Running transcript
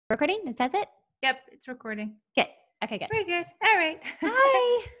Recording? It says it? Yep, it's recording. Good. Okay, good. Very good. All right.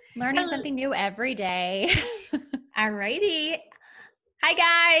 Hi. Learning something new every day. All righty.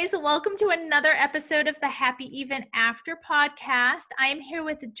 Hi, guys. Welcome to another episode of the Happy Even After podcast. I am here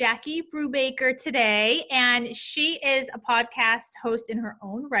with Jackie Brubaker today, and she is a podcast host in her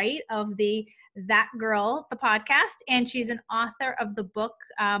own right of the That Girl, the podcast, and she's an author of the book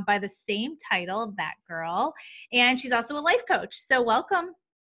by the same title, That Girl, and she's also a life coach. So welcome.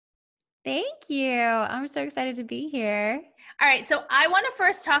 Thank you. I'm so excited to be here. All right. So I want to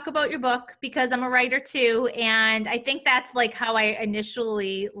first talk about your book because I'm a writer too. And I think that's like how I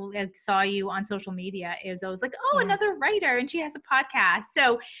initially saw you on social media. I was like, oh, another writer. And she has a podcast.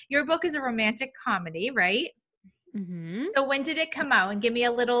 So your book is a romantic comedy, right? Mm-hmm. So when did it come out? And give me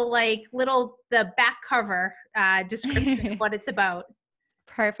a little the back cover description of what it's about.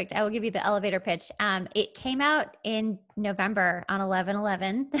 Perfect. I will give you the elevator pitch. It came out in November on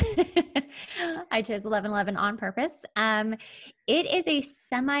 11/11. I chose 11/11 on purpose. It is a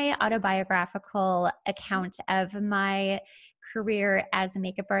semi-autobiographical account of my career as a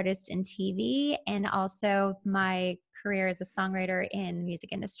makeup artist in TV and also my career as a songwriter in the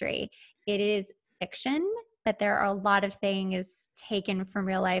music industry. It is fiction, but there are a lot of things taken from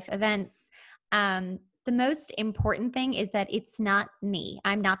real life events. The most important thing is that it's not me.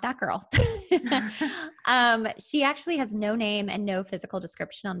 I'm not that girl. She actually has no name and no physical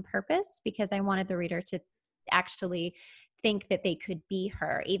description on purpose because I wanted the reader to actually think that they could be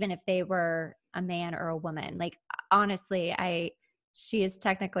her, even if they were a man or a woman. Like, honestly, she is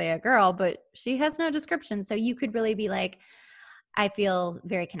technically a girl, but she has no description. So you could really be like, I feel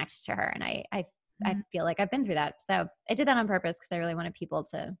very connected to her. And I feel like I've been through that. So I did that on purpose because I really wanted people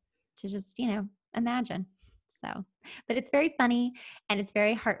to just, imagine. So, but it's very funny and it's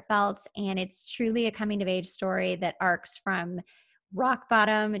very heartfelt and it's truly a coming of age story that arcs from rock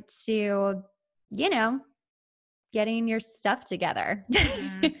bottom to, getting your stuff together.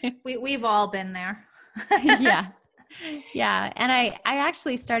 We've all been there. Yeah. And I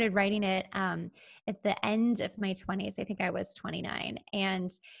actually started writing it at the end of my 20s. I think I was 29 and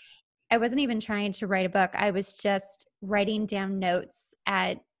I wasn't even trying to write a book. I was just writing down notes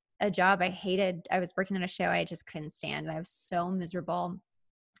at a job I hated. I was working on a show I just couldn't stand. I was so miserable.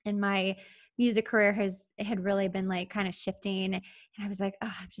 And my music career had really been like kind of shifting. And I was like,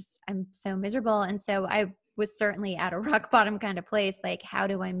 oh, I'm so miserable. And so I was certainly at a rock bottom kind of place. Like, how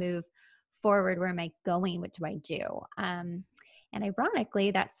do I move forward? Where am I going? What do I do? And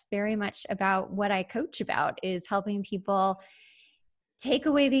ironically, that's very much about what I coach about, is helping people take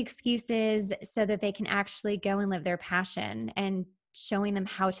away the excuses so that they can actually go and live their passion, and showing them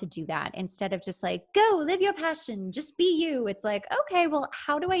how to do that instead of just like, go live your passion, just be you. It's like, okay, well,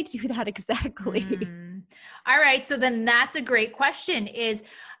 how do I do that exactly? All right. So then that's a great question.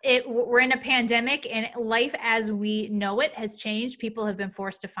 We're in a pandemic and life as we know it has changed. People have been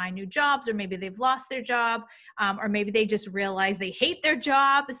forced to find new jobs, or maybe they've lost their job, or maybe they just realize they hate their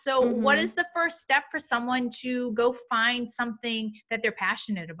job. So what is the first step for someone to go find something that they're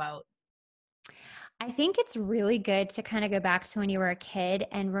passionate about? I think it's really good to kind of go back to when you were a kid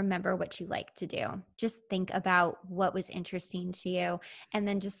and remember what you like to do. Just think about what was interesting to you and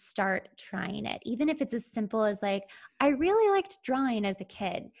then just start trying it. Even if it's as simple as like, I really liked drawing as a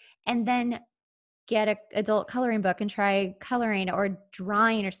kid, and then get an adult coloring book and try coloring or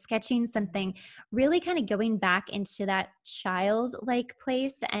drawing or sketching something, really kind of going back into that childlike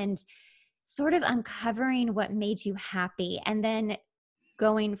place and sort of uncovering what made you happy, and then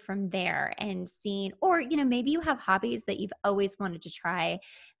going from there and seeing, or, maybe you have hobbies that you've always wanted to try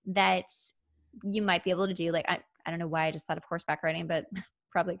that you might be able to do. Like, I don't know why I just thought of horseback riding, but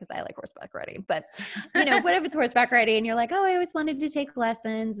probably because I like horseback riding. But, what if it's horseback riding and you're like, oh, I always wanted to take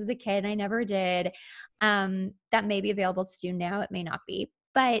lessons as a kid, I never did. That may be available to do now. It may not be,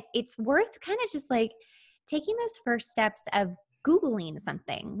 but it's worth kind of just like taking those first steps of Googling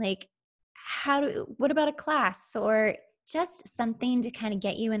something like, what about a class, or just something to kind of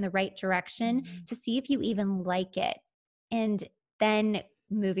get you in the right direction to see if you even like it, and then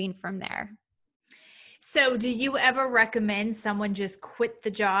moving from there. So do you ever recommend someone just quit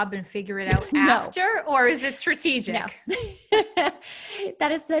the job and figure it out after, or is it strategic? No.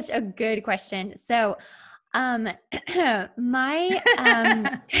 That is such a good question. So my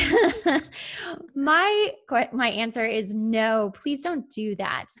answer is no, please don't do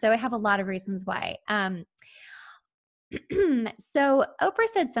that. So I have a lot of reasons why. So Oprah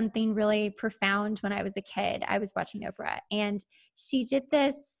said something really profound when I was a kid. I was watching Oprah and she did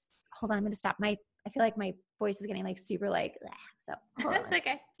this. Hold on, I'm going to stop. I feel like my voice is getting like super like, so that's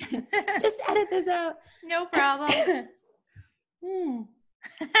okay. Just edit this out. No problem.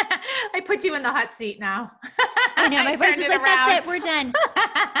 I put you in the hot seat now. I know my voice is like, that's it. We're done.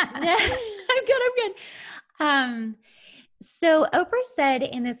 I'm good. So Oprah said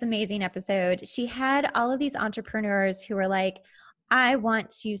in this amazing episode, she had all of these entrepreneurs who were like, I want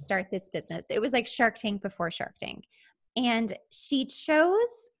to start this business. It was like Shark Tank before Shark Tank. And she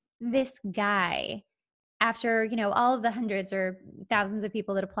chose this guy after, all of the hundreds or thousands of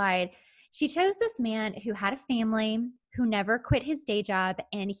people that applied. She chose this man who had a family, who never quit his day job,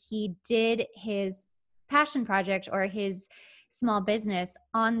 and he did his passion project or his small business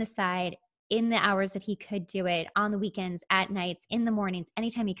on the side in the hours that he could do it, on the weekends, at nights, in the mornings,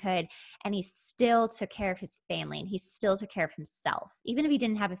 anytime he could. And he still took care of his family, and he still took care of himself. Even if he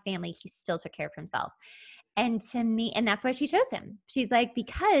didn't have a family, he still took care of himself. And to me, and that's why she chose him. She's like,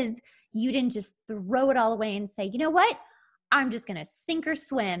 because you didn't just throw it all away and say, you know what? I'm just going to sink or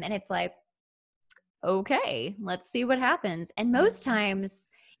swim. And it's like, okay, let's see what happens. And most times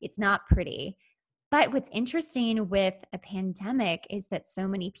it's not pretty. But what's interesting with a pandemic is that so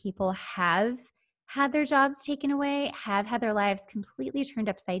many people have had their jobs taken away, have had their lives completely turned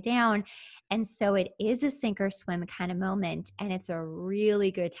upside down. And so it is a sink or swim kind of moment. And it's a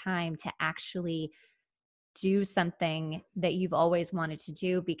really good time to actually do something that you've always wanted to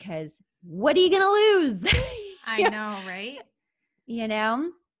do, because what are you going to lose? I know, right?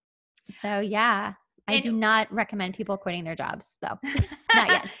 So yeah. I do not recommend people quitting their jobs, though. Not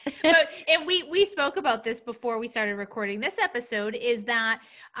yet. And we spoke about this before we started recording this episode, is that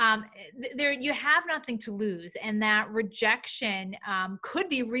there you have nothing to lose, and that rejection could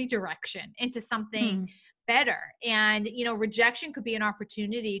be redirection into something better. And rejection could be an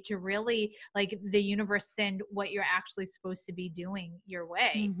opportunity to really, like, the universe send what you're actually supposed to be doing your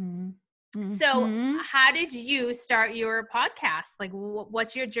way. So how did you start your podcast? Like,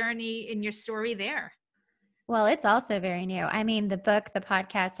 what's your journey and your story there? Well, it's also very new. I mean, the book, the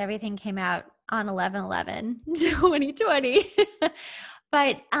podcast, everything came out on 11/11/2020.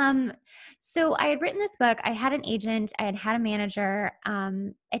 But so I had written this book. I had an agent. I had a manager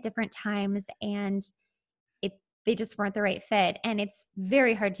at different times, and they just weren't the right fit. And it's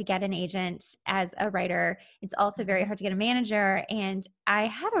very hard to get an agent as a writer. It's also very hard to get a manager. And I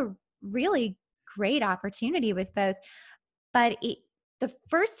had a really great opportunity with both. But the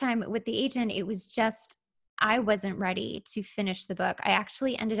first time with the agent, it was just, I wasn't ready to finish the book. I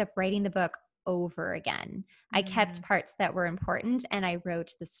actually ended up writing the book over again. I kept parts that were important, and I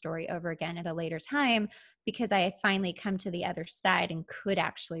wrote the story over again at a later time, because I had finally come to the other side and could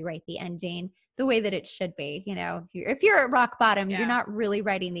actually write the ending the way that it should be. If you're at rock bottom, you're not really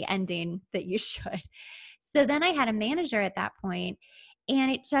writing the ending that you should. So then I had a manager at that point,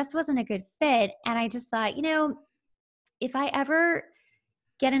 and it just wasn't a good fit. And I just thought, if I ever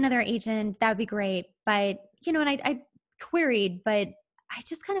get another agent, that would be great. But, and I queried, but I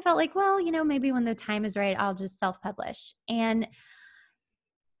just kind of felt like, well, maybe when the time is right, I'll just self-publish. And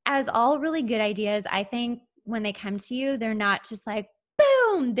as all really good ideas, I think when they come to you, they're not just like,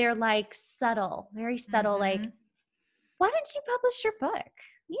 boom, they're like subtle, very subtle. Like, why don't you publish your book?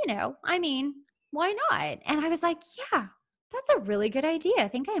 Why not? And I was like, yeah, that's a really good idea. I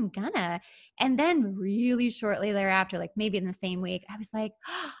think I'm gonna. And then really shortly thereafter, like maybe in the same week, I was like,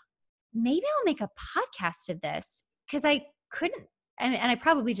 oh, maybe I'll make a podcast of this. Because I couldn't, and I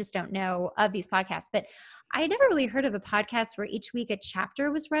probably just don't know of these podcasts, but I had never really heard of a podcast where each week a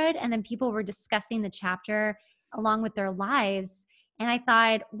chapter was read and then people were discussing the chapter along with their lives. And I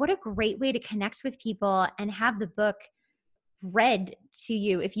thought, what a great way to connect with people and have the book read to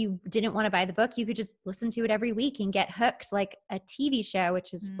you. If you didn't want to buy the book, you could just listen to it every week and get hooked like a TV show,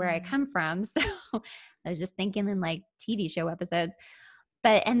 which is where I come from. So I was just thinking in like TV show episodes.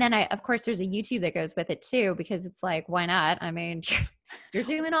 And then of course, there's a YouTube that goes with it too, because it's like, why not? I mean, you're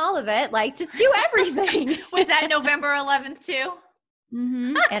doing all of it. Like, just do everything. Was that November 11th too?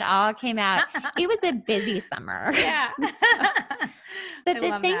 It all came out. It was a busy summer. Yeah. But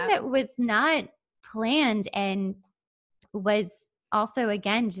the thing that was not planned and was also,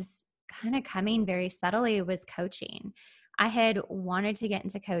 again, just kind of coming very subtly was coaching. I had wanted to get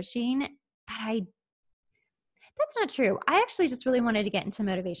into coaching, but that's not true. I actually just really wanted to get into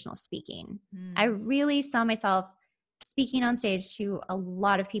motivational speaking. I really saw myself speaking on stage to a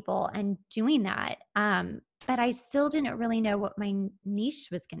lot of people and doing that. But I still didn't really know what my niche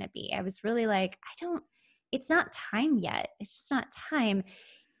was going to be. I was really like, it's not time yet. It's just not time.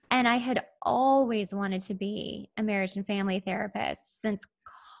 And I had always wanted to be a marriage and family therapist since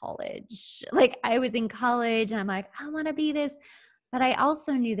college. Like, I was in college and I'm like, I want to be this. But I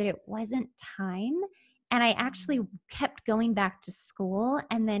also knew that it wasn't time. And I actually kept going back to school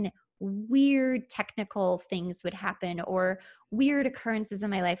and then weird technical things would happen or weird occurrences in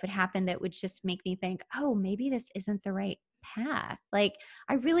my life would happen that would just make me think, oh, maybe this isn't the right path. Like,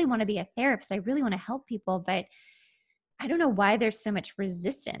 I really want to be a therapist. I really want to help people, but I don't know why there's so much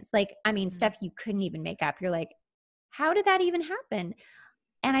resistance. Like, I mean, Mhm. stuff you couldn't even make up. You're like, how did that even happen?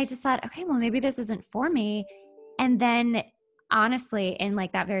 And I just thought, okay, well, maybe this isn't for me. And then honestly, in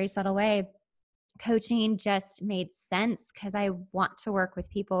like that very subtle way, coaching just made sense because I want to work with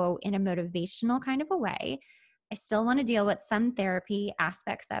people in a motivational kind of a way. I still want to deal with some therapy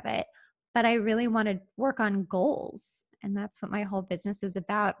aspects of it, but I really want to work on goals. And that's what my whole business is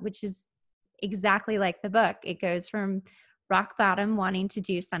about, which is exactly like the book. It goes from rock bottom, wanting to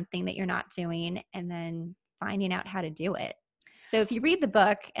do something that you're not doing, and then finding out how to do it. So if you read the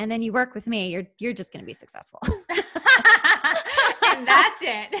book and then you work with me, you're just going to be successful. And that's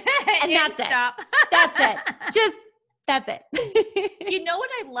it. And that's it. Stop. That's it. Just that's it. You know what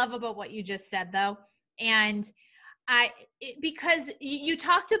I love about what you just said though? And because you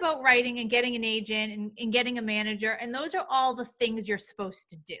talked about writing and getting an agent and getting a manager, and those are all the things you're supposed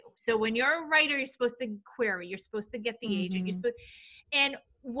to do. So when you're a writer, you're supposed to query, you're supposed to get the agent, and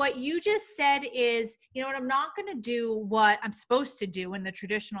what you just said is, you know what, I'm not going to do what I'm supposed to do in the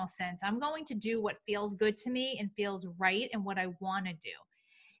traditional sense. I'm going to do what feels good to me and feels right and what I want to do.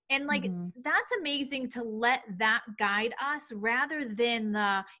 And like, that's amazing to let that guide us rather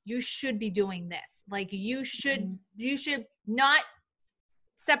than you should be doing this. Like you should not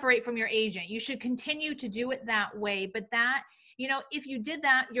separate from your agent. You should continue to do it that way. But that, you know, if you did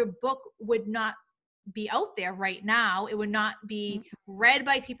that, your book would not be out there right now. It would not be read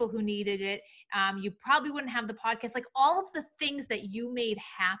by people who needed it. You probably wouldn't have the podcast. Like all of the things that you made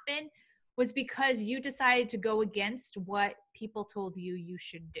happen was because you decided to go against what people told you you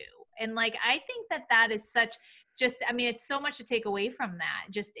should do. And like, I think that is such I mean, it's so much to take away from that,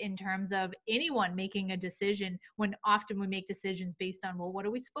 just in terms of anyone making a decision, when often we make decisions based on, well, what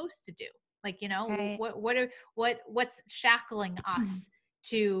are we supposed to do? Like, you know, right. What's shackling us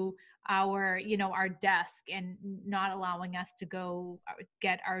to our, you know, our desk and not allowing us to go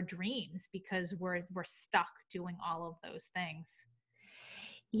get our dreams because we're stuck doing all of those things.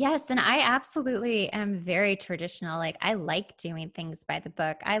 Yes. And I absolutely am very traditional. Like I like doing things by the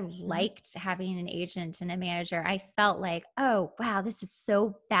book. I liked having an agent and a manager. I felt like, oh, wow, this is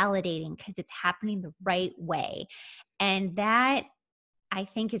so validating because it's happening the right way. And that I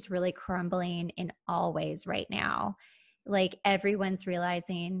think is really crumbling in all ways right now. Like everyone's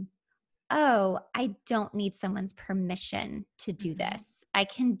realizing, oh, I don't need someone's permission to do this. I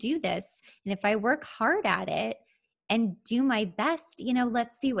can do this. And if I work hard at it and do my best, you know,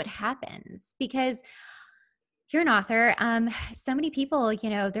 let's see what happens. Because you're an author. So many people, you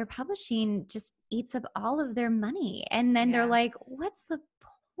know, their publishing just eats up all of their money. And then they're like, what's the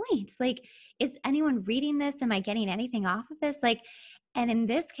point? Like, is anyone reading this? Am I getting anything off of this? Like, and in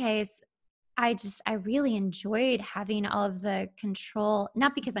this case, I really enjoyed having all of the control,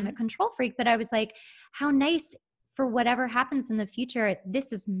 not because I'm a control freak, but I was like, how nice for whatever happens in the future,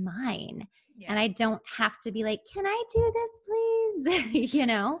 this is mine. Yeah. And I don't have to be like, can I do this, please? You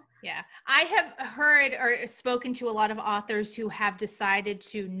know? Yeah. I have heard or spoken to a lot of authors who have decided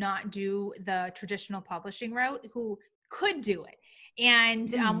to not do the traditional publishing route, who could do it. And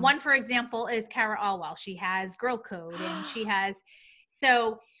one, for example, is Kara Alwell. She has Girl Code and she has,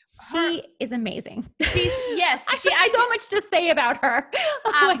 she is amazing. She have so much to say about her.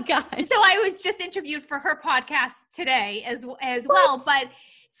 Oh my gosh. So I was just interviewed for her podcast today as well. But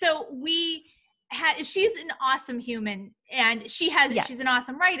so she's an awesome human and she's an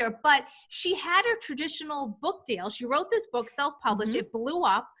awesome writer, but she had a traditional book deal. She wrote this book, self-published, it blew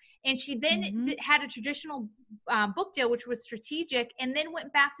up. And she then had a traditional book deal, which was strategic, and then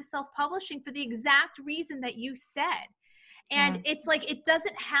went back to self-publishing for the exact reason that you said. And it's like, it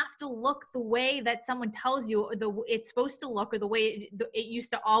doesn't have to look the way that someone tells you it's supposed to look, or the way it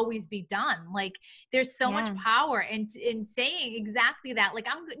used to always be done. Like there's so much power in saying exactly that. Like,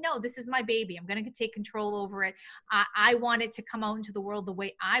 no, this is my baby. I'm going to take control over it. I want it to come out into the world the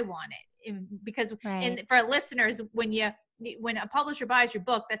way I want it. Because and for listeners, when a publisher buys your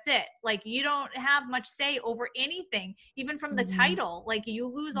book, that's it. Like you don't have much say over anything, even from the title. Like you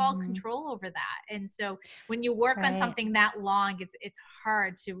lose all control over that. And so when you work on something that long, it's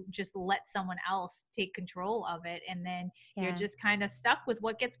hard to just let someone else take control of it. And then you're just kind of stuck with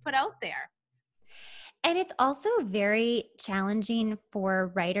what gets put out there. And it's also very challenging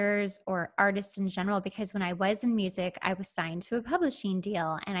for writers or artists in general, because when I was in music, I was signed to a publishing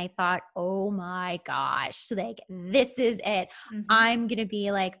deal and I thought, oh my gosh, like this is it. I'm going to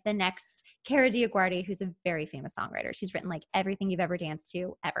be like the next Kara DioGuardi, who's a very famous songwriter. She's written like everything you've ever danced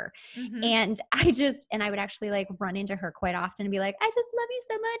to ever. Mm-hmm. And I would actually like run into her quite often and be like, I just love you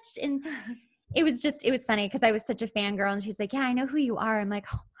so much. And it was funny because I was such a fangirl, and she's like, yeah, I know who you are. I'm like,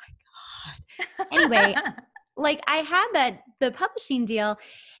 oh my God. Anyway, like I had the publishing deal,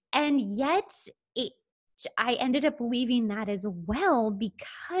 and yet I ended up leaving that as well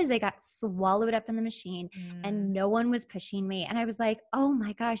because I got swallowed up in the machine and no one was pushing me. And I was like, oh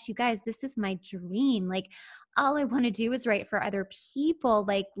my gosh, you guys, this is my dream. Like, all I want to do is write for other people.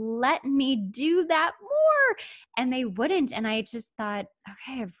 Like, let me do that more. And they wouldn't. And I just thought,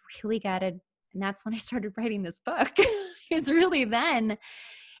 okay, I've really got to. And that's when I started writing this book. It was really then.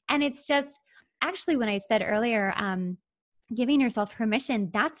 And it's just actually when I said earlier, giving yourself permission,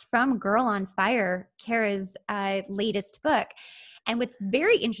 that's from Girl on Fire, Kara's latest book. And what's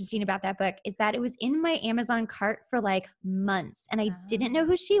very interesting about that book is that it was in my Amazon cart for like months, and I didn't know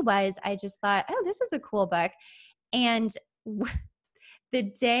who she was. I just thought, oh, this is a cool book. And the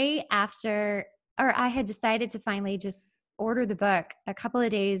day after, or I had decided to finally just order the book a couple of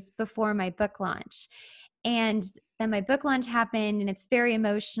days before my book launch. And then my book launch happened, and it's very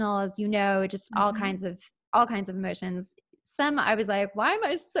emotional, as you know, just all kinds of emotions. Some I was like, why am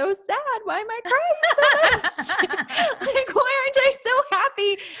I so sad? Why am I crying so much? Like, why aren't I so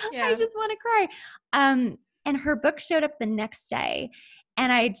happy? Yeah. I just want to cry. And her book showed up the next day,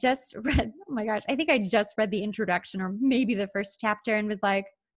 and I just read, oh my gosh, I think I just read the introduction or maybe the first chapter and was like,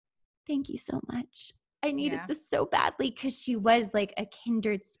 thank you so much. I needed this so badly, because she was like a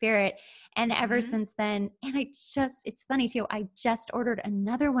kindred spirit. And ever since then, and it's funny too, I just ordered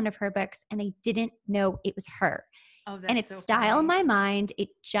another one of her books and I didn't know it was her. Oh, that's and it's so Style in My Mind. It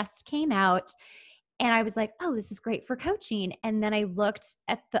just came out. And I was like, oh, this is great for coaching. And then I looked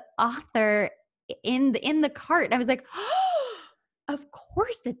at the author in the cart, and I was like, oh, of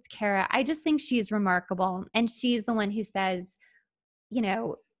course it's Kara. I just think she's remarkable. And she's the one who says, you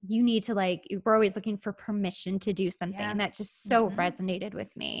know, you need to we're always looking for permission to do something. And that just so resonated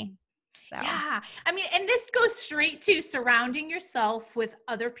with me. So. Yeah. I mean, and this goes straight to surrounding yourself with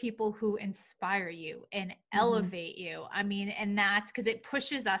other people who inspire you and elevate you. I mean, and that's because it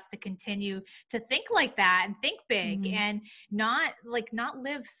pushes us to continue to think like that and think big and not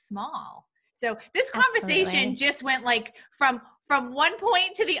live small. So this conversation just went like from one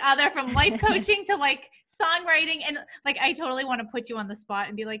point to the other, from life coaching to like songwriting. And like, I totally want to put you on the spot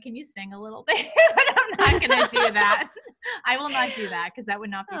and be like, can you sing a little bit? But I'm not going to do that. I will not do that, because that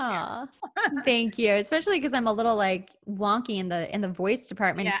would not be fair. Thank you. Especially because I'm a little like wonky in the voice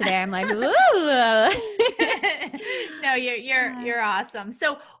department today. I'm like, ooh. No, you're awesome.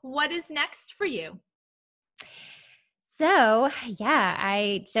 So what is next for you? So yeah,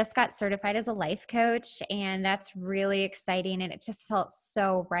 I just got certified as a life coach, and that's really exciting. And it just felt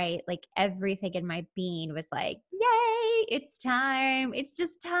so right. Like everything in my being was like, yay, it's time. It's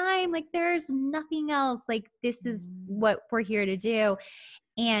just time. Like there's nothing else. Like this is what we're here to do.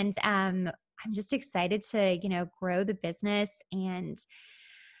 And I'm just excited to, grow the business and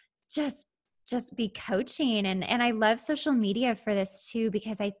just be coaching. And I love social media for this too,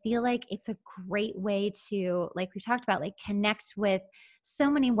 because I feel like it's a great way to, like we talked about, like connect with so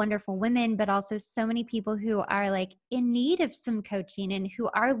many wonderful women, but also so many people who are like in need of some coaching and who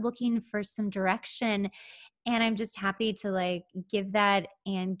are looking for some direction. And I'm just happy to like give that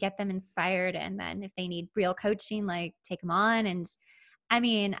and get them inspired. And then if they need real coaching, like take them on. And I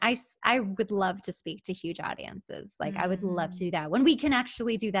mean, I would love to speak to huge audiences. Like I would love to do that when we can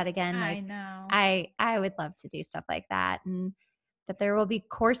actually do that again. Like, I know. I would love to do stuff like that. And that there will be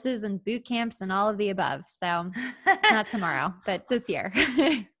courses and boot camps and all of the above. So it's not tomorrow, but this year.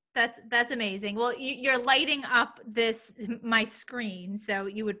 That's amazing. Well, you're lighting up my screen, so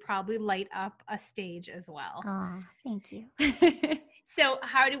you would probably light up a stage as well. Oh, thank you. So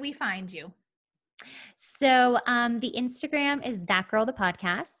how do we find you? So the Instagram is That Girl the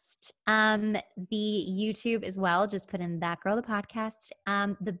Podcast. The YouTube as well, just put in That Girl the Podcast.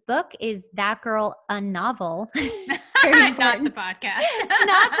 The book is That Girl a Novel. Not the podcast.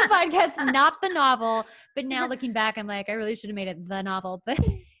 Not the podcast, not the novel. But now looking back, I'm like, I really should have made it the novel. But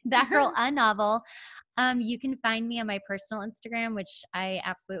That Girl a Novel. You can find me on my personal Instagram, which I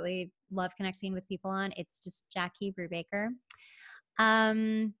absolutely love connecting with people on. It's just Jackie Brubaker.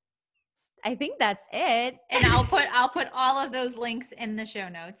 I think that's it. And I'll put all of those links in the show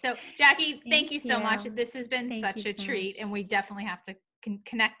notes. So Jackie, thank you so much. This has been such a treat, and we definitely have to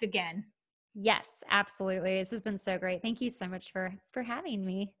connect again. Yes, absolutely. This has been so great. Thank you so much for having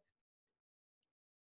me.